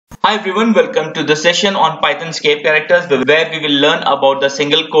Hi everyone, welcome to the session on Python escape characters where we will learn about the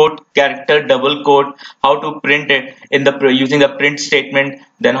single quote, character, double quote, how to print it in the using the print statement,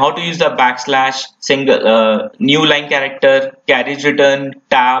 then how to use the backslash, single new line character, carriage return,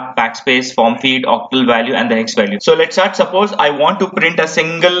 tab, backspace, form feed, octal value and the hex value. So let's start. Suppose I want to print a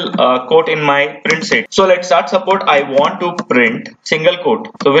single quote in my print state. So let's start. Suppose I want to print single quote.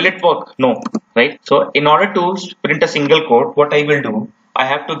 So will it work? No, right? So in order to print a single quote, what I will do, I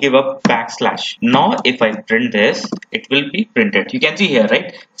have to give a backslash. Now if I print this, it will be printed. You can see here,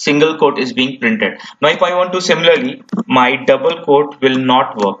 right? Single quote is being printed. Now if I want to similarly, my double quote will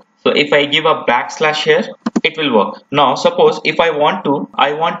not work. So if I give a backslash here, it will work. Now suppose if I want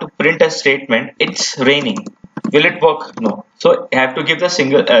to print a statement, it's raining. Will it work? No. So I have to give the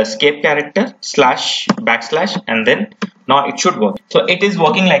single escape character slash backslash and then now it should work. So it is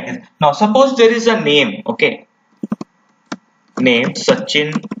working like this. Now suppose there is a name, okay? Name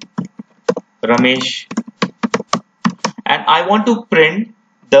Sachin, Ramesh, and I want to print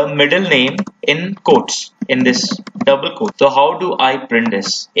the middle name in quotes, in this double quote. So how do I print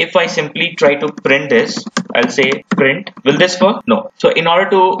this? If I simply try to print this, I'll say print. Will this work? No. So in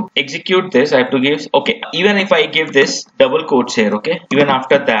order to execute this, I have to give, okay, even if I give this double quotes here, okay, even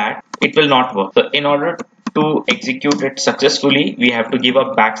after that, it will not work. So in order to execute it successfully, we have to give a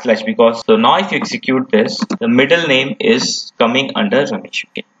backslash, because so now if you execute this, the middle name is coming under Ramesh,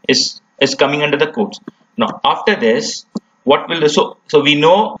 okay, is coming under the quotes. Now after this, what will so we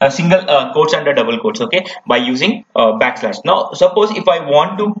know a single quotes under double quotes, okay, by using backslash. Now suppose if I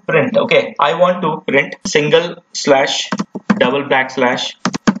want to print, okay, I want to print single slash, double backslash,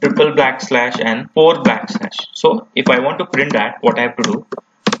 triple backslash and four backslash. So if I want to print that, what I have to do,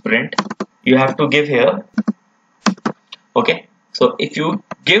 print, you have to give here, okay. So if you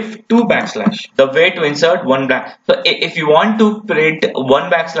give two backslash, the way to insert one back, so if you want to print one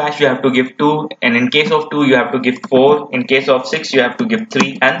backslash, you have to give two, and in case of two you have to give four, in case of six you have to give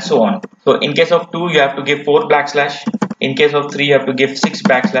three, and so on. So in case of two you have to give four backslash, in case of three you have to give six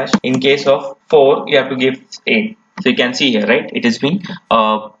backslash, in case of four you have to give eight. So you can see here, right, it is being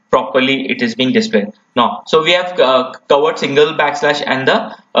properly, it is being displayed. Now so we have covered single backslash and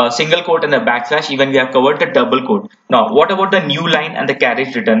the single quote and the backslash, even we have covered the double quote. Now what about the new line and the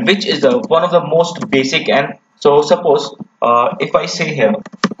carriage return, which is the one of the most basic? And so suppose if I say here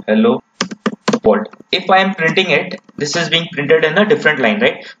hello world, if I am printing it, this is being printed in a different line,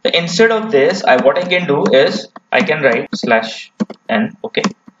 right? So instead of this, what I can do is I can write slash n, okay.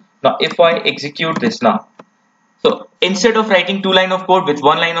 Now if I execute this now, so instead of writing two line of code, with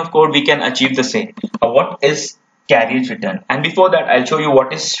one line of code we can achieve the same. What is carriage return? And before that I'll show you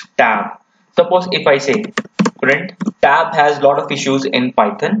what is tab. Suppose if I say print, tab has a lot of issues in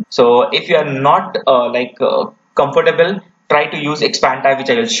Python. So if you are not comfortable, try to use expand tab,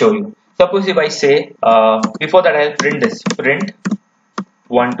 which I will show you. Suppose if I say before that I'll print this, print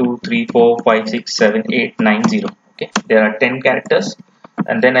 1 2 3 4 5 6 7 8 9 0, okay, there are 10 characters,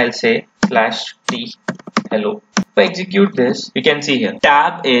 and then I'll say slash t hello. If I execute this, you can see here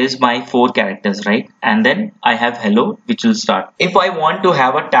tab is my 4 characters, right, and then I have hello, which will start. If I want to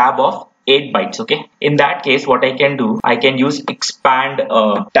have a tab of 8 bytes, okay, in that case what I can do, I can use expand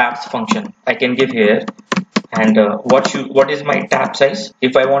tabs function. I can give here, and what is my tab size?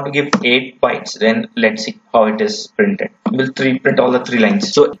 If I want to give 8 bytes, then let's see how it is printed. We'll print all the 3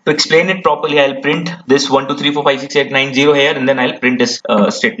 lines. So to explain it properly, I'll print this 1 2 3 4 5 6 8 9 0 here, and then I'll print this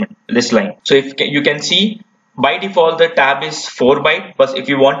statement, this line. So if you can see, by default the tab is 4 byte, but if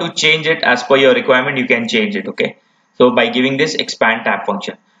you want to change it as per your requirement, you can change it, okay. So by giving this expand tab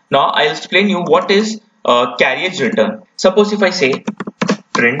function. Now I'll explain you what is carriage return. Suppose if I say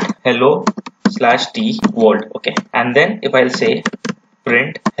print hello slash t world, okay, and then if I'll say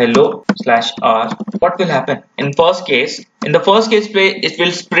print hello slash r, what will happen? In the first case it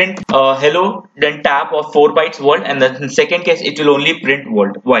will print hello, then tab of 4 bytes world, and then in the second case it will only print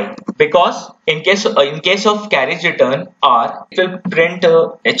world. Why? Because in case of carriage return r, it will print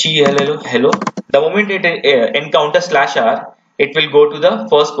hello. The moment it encounters slash r, it will go to the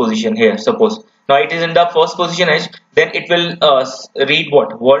first position here. Suppose now it is in the first position edge, then it will read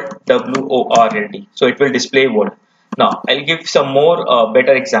what? World, WORLD. So it will display world. Now I'll give some more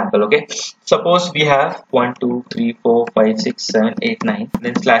better example, okay. Suppose we have 1 2 3 4 5 6 7 8 9,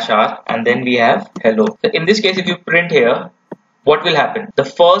 then slash r, and then we have hello. So in this case, if you print here, what will happen? The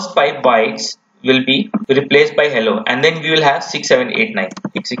first 5 bytes will be replaced by hello, and then we will have 6 7 8 9.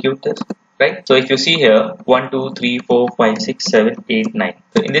 Execute this, right? So if you see here 1 2 3 4 5 6 7 8 9.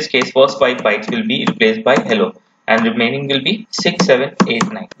 So in this case, first 5 bytes will be replaced by hello, and remaining will be 6, 7,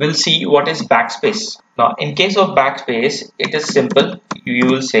 8, 9. We'll see what is backspace. Now in case of backspace, it is simple. You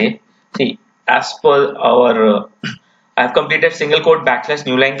will say, see, as per our I have completed single quote backslash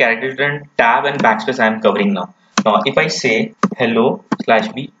NewLine character return tab and backspace I am covering now. Now if I say hello slash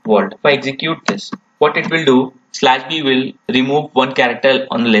b world, if I execute this, what it will do, slash b will remove one character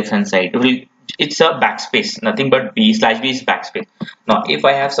on the left hand side. It's a backspace, nothing but b slash b is backspace. Now if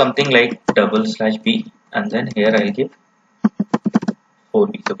I have something like double slash b and then here I'll give 4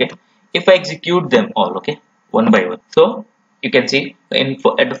 b's, okay. If I execute them all, okay, one by one, so you can see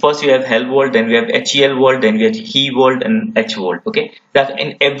at the first you have hell world, then we have hel world, then we have he world and h world, okay. That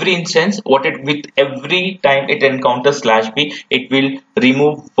in every instance, with every time it encounters slash b, it will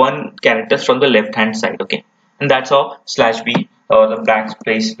remove one character from the left hand side, okay. And that's how slash b or the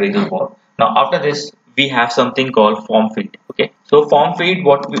backspace will work. Now after this we have something called form feed, okay. So form feed,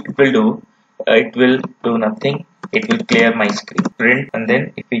 what it will do, it will do nothing, it will clear my screen, print, and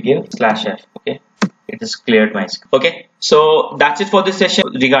then if we give slash f, okay, it has cleared my screen. Okay, so that's it for this session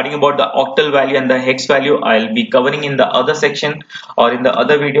regarding about the octal value and the hex value. I'll be covering in the other section or in the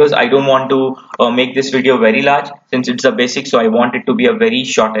other videos. I don't want to make this video very large since it's a basic, so I want it to be a very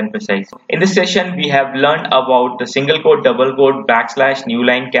short and precise. In this session we have learned about the single quote, double quote, backslash,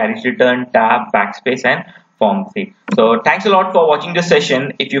 NewLine, carriage return, tab, backspace, and form feed. So thanks a lot for watching this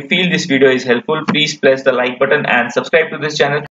session. If you feel this video is helpful, please press the like button and subscribe to this channel.